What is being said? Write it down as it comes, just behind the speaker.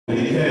When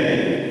he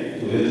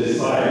came to his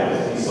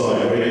disciples, he saw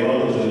a great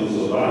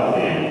multitude about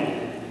him,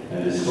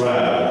 and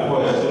described a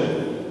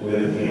question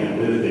with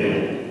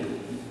them.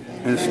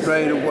 And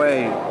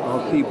straightway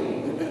all people,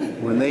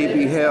 when they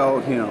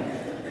beheld him,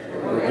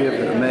 were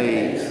given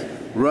amazed,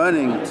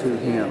 running to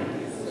him.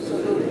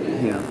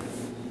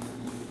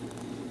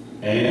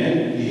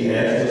 And he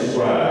asked the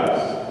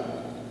scribes,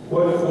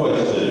 what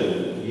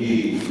question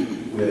ye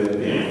with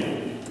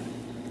them?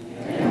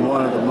 And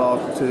one of the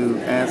multitude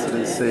answered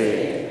and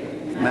said,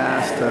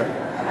 Master,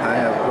 I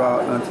have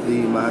brought unto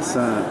thee my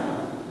son,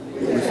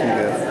 which he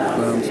hath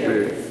from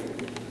spirit.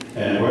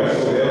 And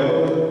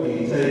wheresoever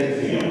he takes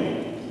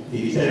him,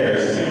 he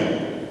tears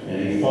him,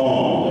 and he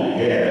foams and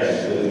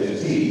gasps with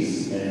his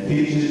teeth, and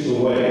pitches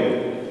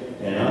away,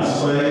 and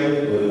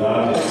unstraight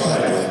without his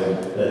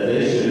disciples, that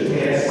they should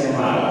cast him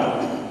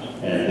out,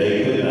 and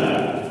they could not.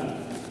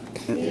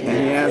 And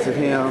he answered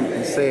him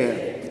and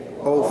said,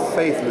 O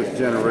faithless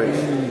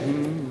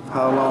generation,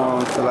 how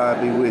long shall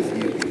I be with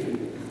you?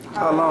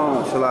 How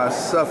long shall I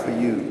suffer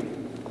you?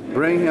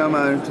 Bring him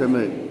unto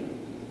me.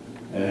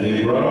 And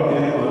they brought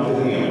him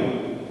unto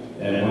him.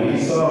 And when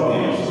he saw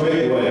him,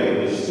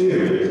 straightway the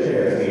Spirit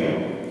tears him,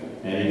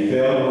 and he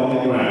fell on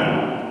the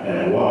ground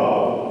and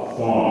wallowed,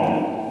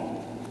 foaming.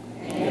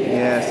 He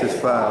asked his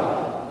father,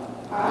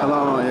 how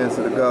long is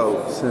it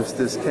ago since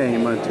this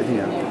came unto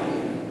him?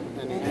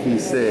 He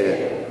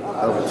said,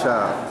 of a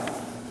child.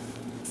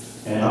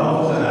 And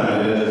all the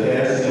time it has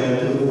cast him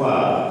into the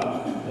fire,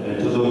 and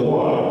into the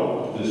water,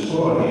 to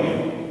destroy him.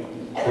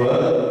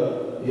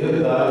 But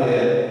if thou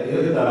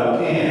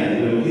canst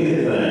do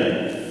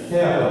anything,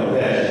 have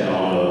compassion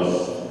on us,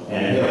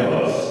 and help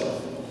us.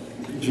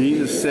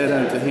 Jesus said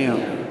unto him,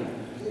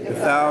 if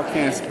thou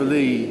canst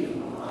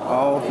believe,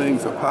 all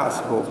things are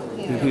possible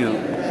to him.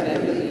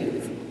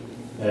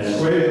 And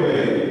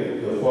straightway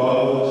the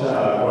father of the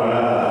child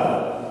cried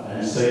out,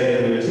 and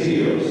said with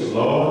tears,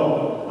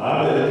 Lord,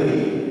 I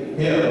believe,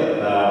 help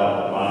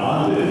thou my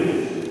unbelief.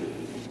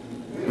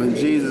 When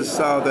Jesus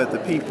saw that the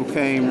people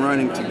came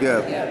running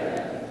together,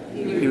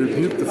 he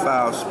rebuked the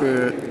foul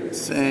spirit,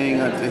 saying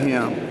unto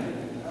him,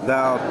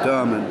 Thou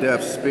dumb and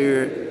deaf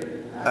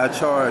spirit, I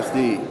charge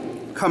thee,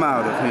 come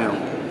out of him,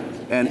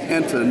 and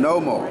enter no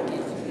more.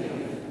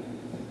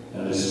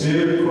 And the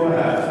spirit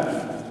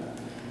cried,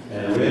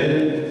 and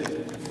rent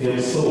him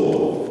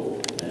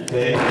sore, and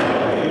came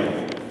out of him.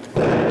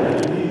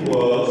 And he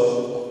was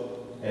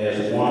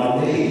as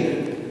one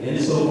dead,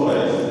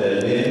 insomuch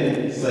that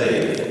men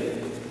say,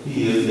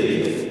 he is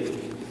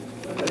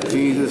dead.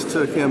 Jesus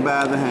took him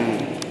by the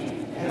hand,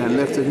 and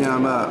lifted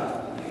him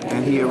up,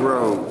 and he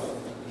arose.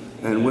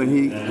 And when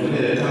he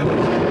had come to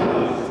the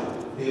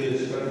house,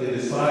 his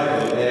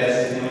disciples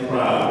asked him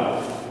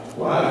proudly,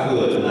 why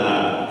could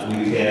not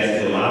we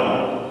cast him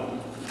out?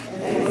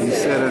 He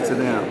said unto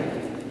them,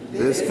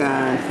 this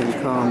kind can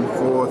come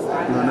forth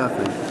no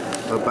nothing,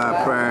 but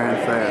by prayer and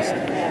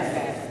fasting.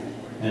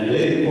 And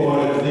they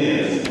departed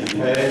thence, and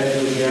passed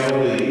through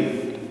Galilee,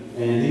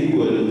 and he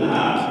would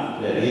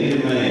not that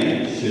any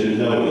man should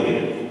know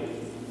him.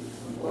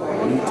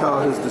 When he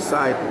taught his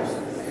disciples,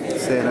 he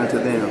said unto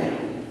them,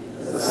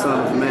 the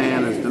Son of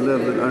Man is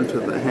delivered unto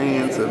the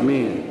hands of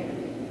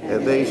men,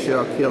 that they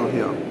shall kill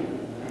him.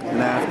 And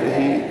after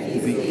he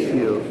be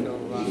killed,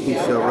 he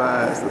shall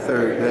rise the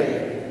third day.